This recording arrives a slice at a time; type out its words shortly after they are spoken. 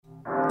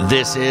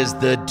This is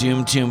the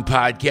Doom Tomb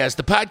Podcast,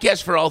 the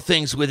podcast for all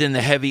things within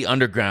the heavy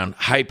underground.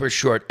 Hyper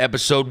short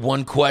episode,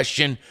 one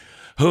question.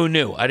 Who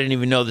knew? I didn't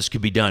even know this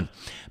could be done.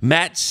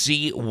 Matt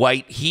C.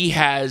 White, he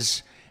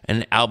has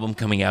an album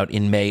coming out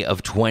in May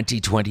of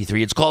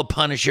 2023. It's called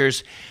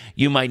Punishers.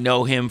 You might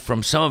know him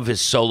from some of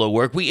his solo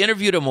work. We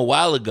interviewed him a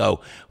while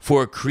ago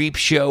for Creep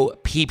Show,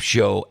 Peep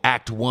Show,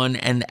 Act 1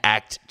 and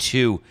Act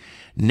 2.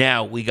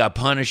 Now we got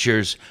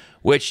Punishers,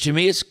 which to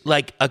me is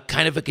like a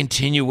kind of a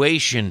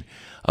continuation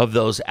of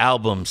those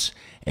albums.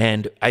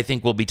 And I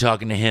think we'll be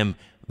talking to him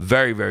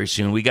very, very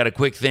soon. We got a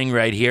quick thing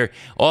right here.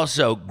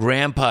 Also,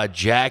 Grandpa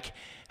Jack,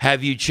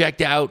 have you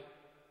checked out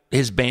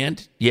his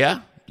band?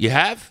 Yeah? You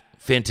have?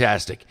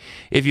 Fantastic.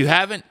 If you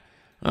haven't,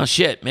 oh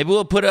shit, maybe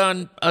we'll put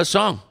on a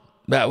song.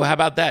 How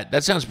about that?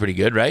 That sounds pretty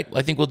good, right?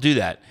 I think we'll do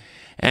that.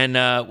 And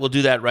we'll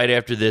do that right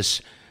after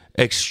this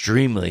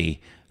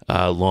extremely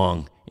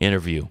long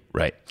interview,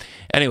 right?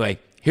 Anyway,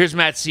 here's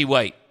Matt C.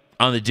 White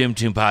on the Doom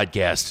Tomb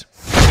Podcast.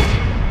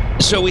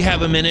 So we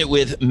have a minute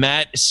with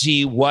Matt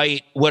C.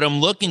 White. What I'm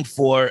looking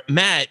for,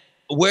 Matt,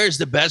 where's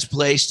the best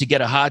place to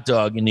get a hot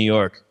dog in New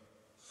York?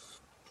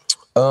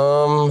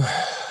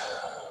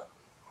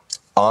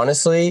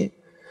 Honestly,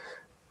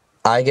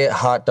 I get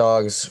hot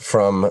dogs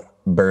from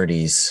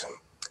Birdie's,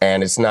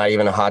 and it's not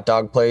even a hot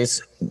dog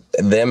place.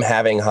 Them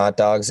having hot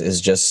dogs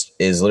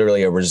is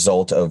literally a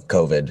result of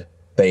COVID.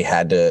 They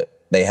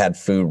had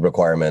food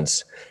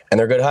requirements, and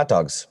they're good hot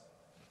dogs.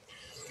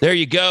 There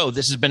you go.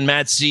 This has been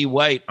Matt C.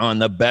 White on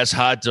the best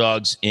hot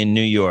dogs in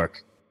New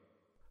York.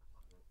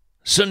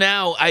 So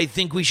now I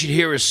think we should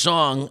hear a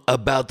song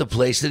about the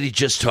place that he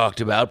just talked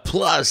about.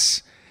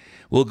 Plus,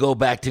 we'll go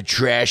back to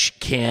Trash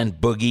Can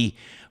Boogie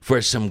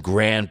for some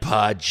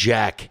Grandpa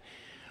Jack.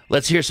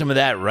 Let's hear some of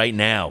that right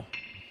now.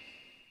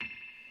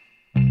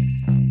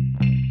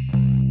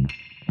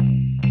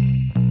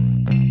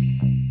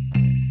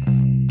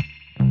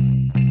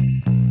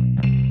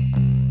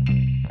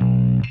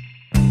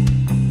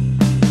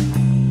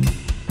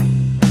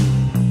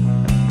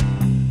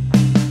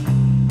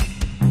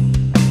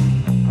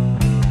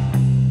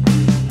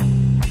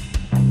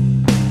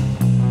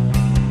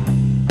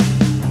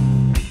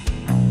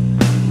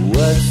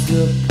 What's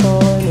the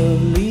point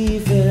of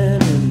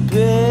leaving and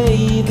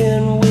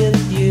bathing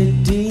with your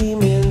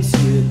demons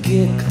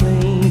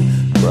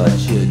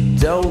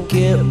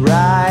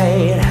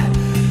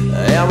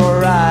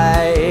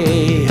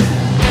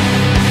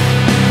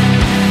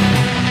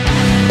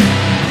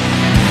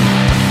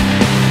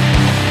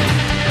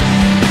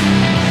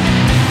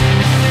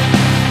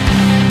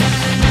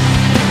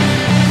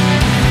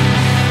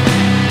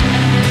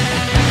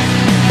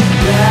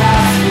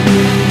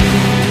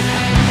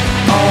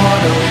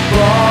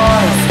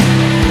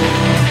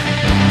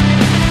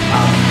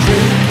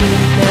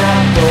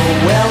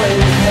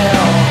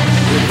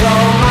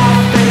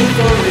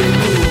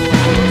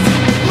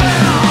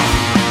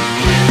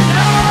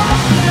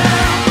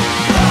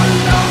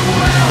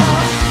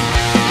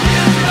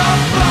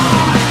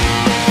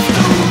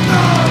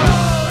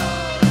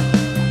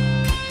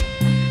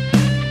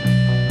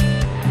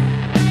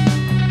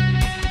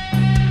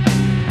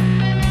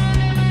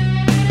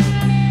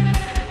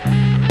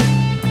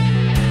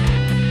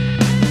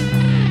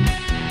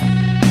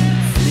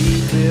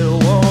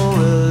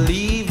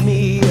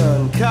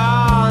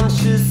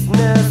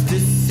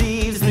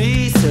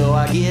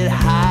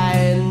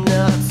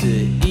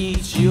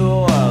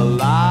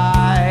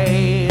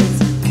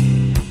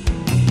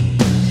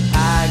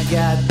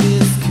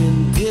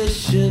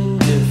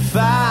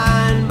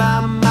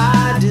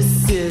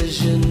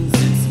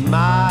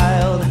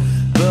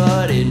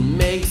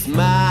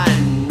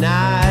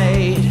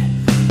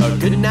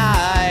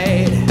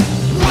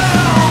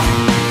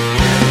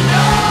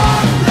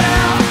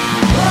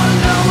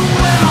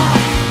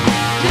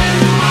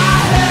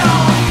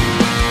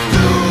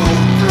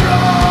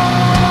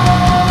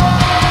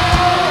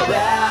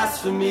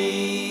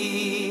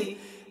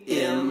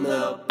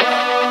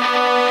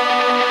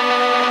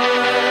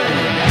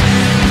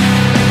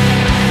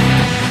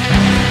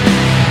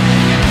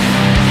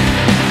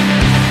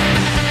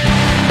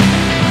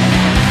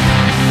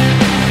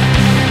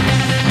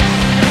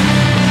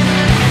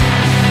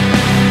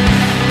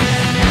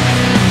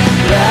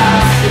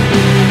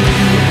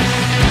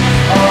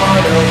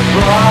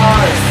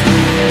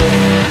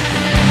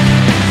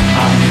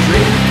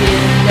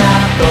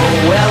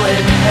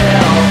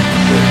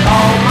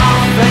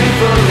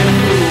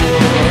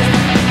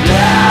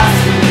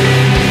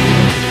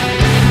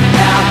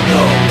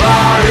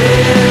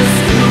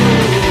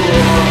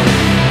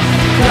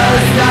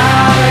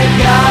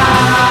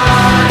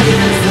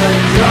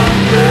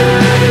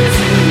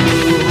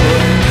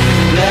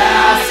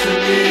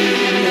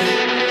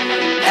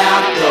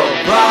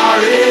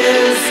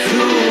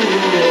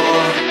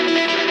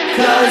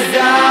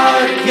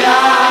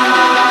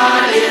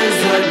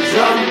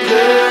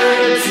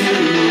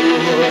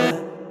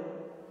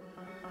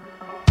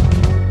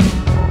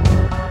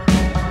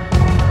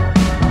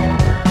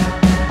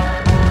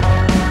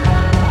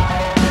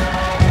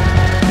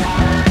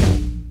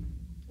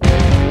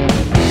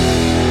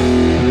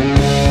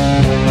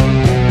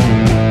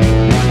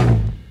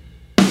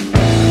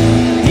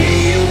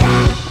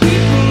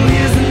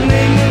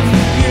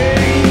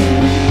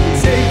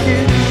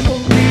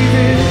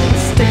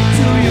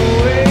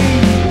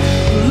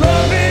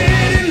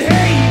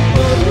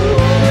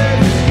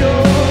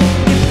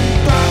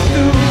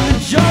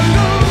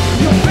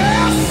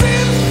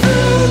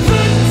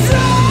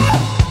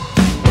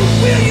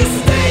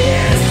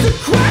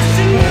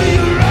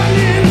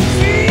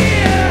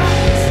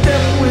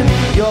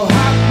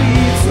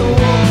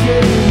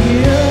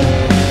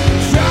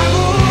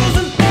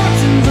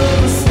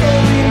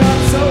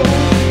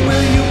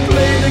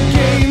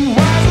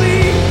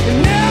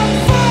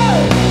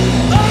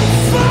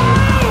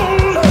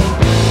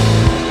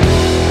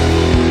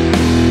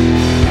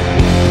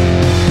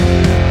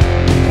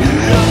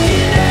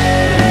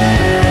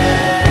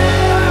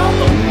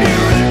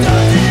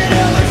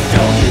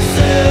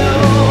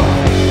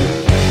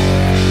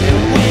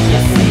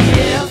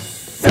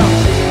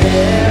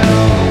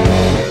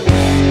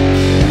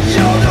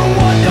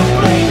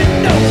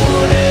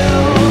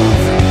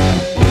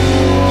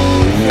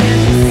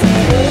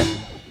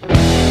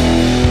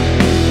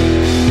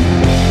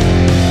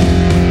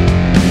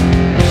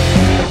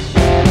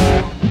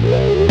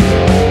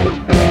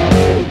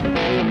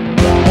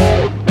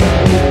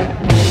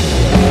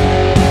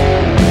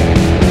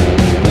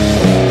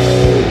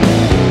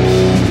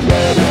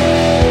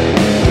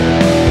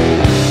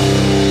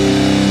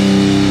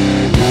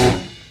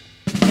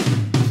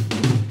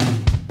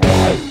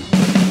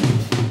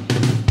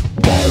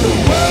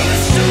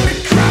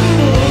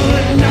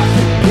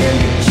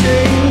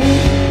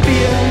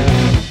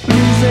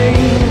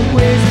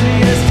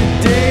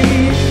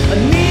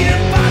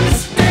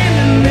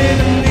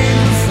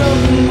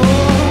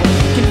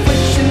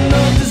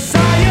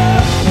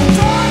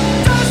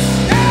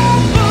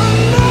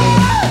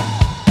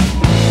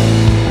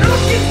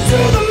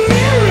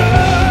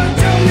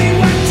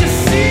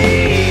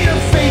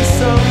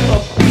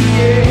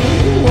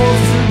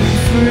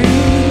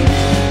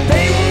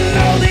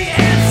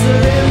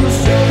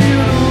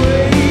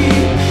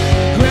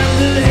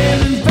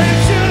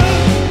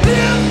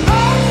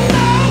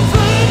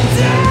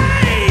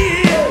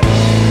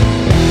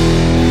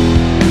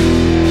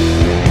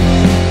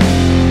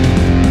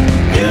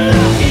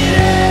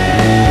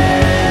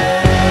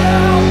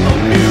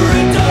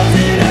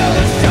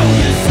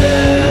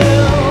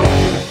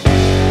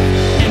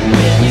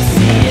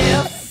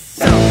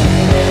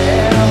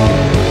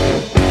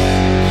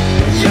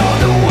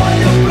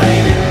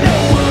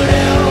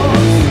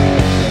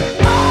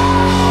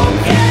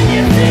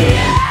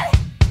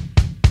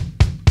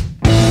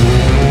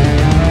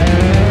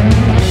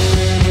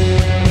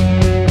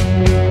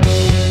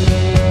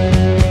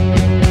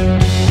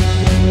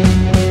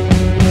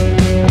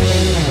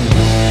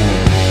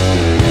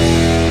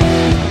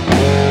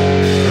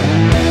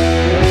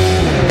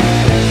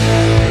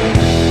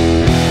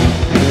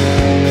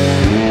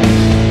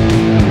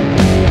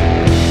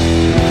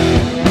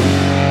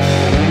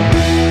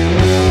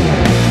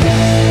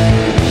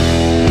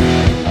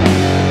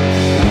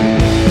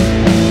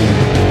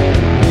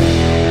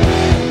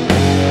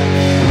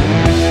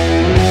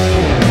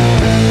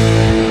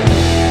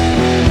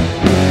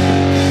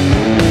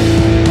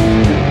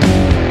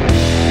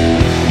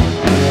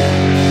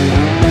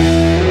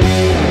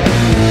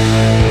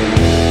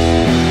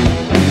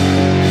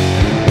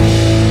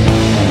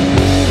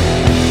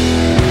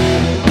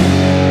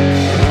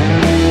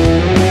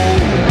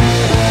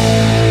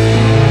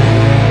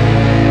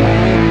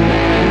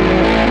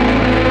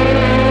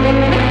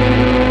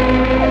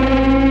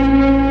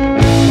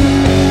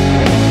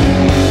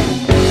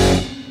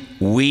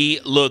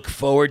look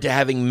forward to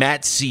having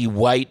Matt C.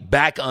 White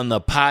back on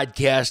the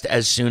podcast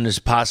as soon as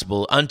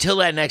possible. Until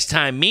that next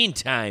time,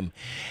 meantime,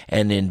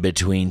 and in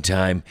between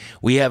time,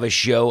 we have a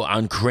show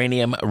on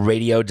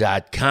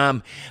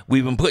craniumradio.com.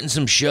 We've been putting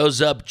some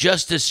shows up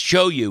just to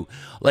show you,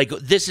 like,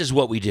 this is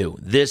what we do.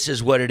 This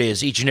is what it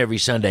is each and every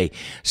Sunday,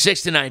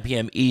 6 to 9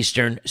 p.m.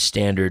 Eastern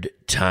Standard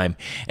Time.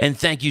 And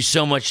thank you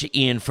so much to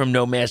Ian from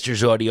No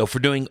Masters Audio for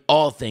doing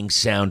all things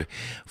sound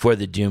for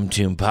the Doom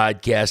Tomb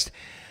podcast.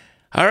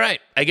 All right,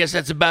 I guess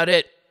that's about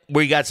it.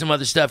 We got some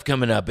other stuff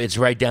coming up. It's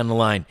right down the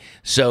line.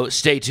 So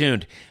stay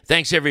tuned.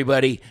 Thanks,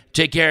 everybody.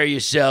 Take care of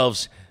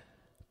yourselves.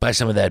 Buy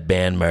some of that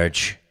band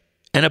merch.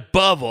 And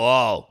above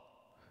all,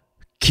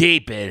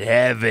 keep it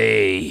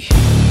heavy.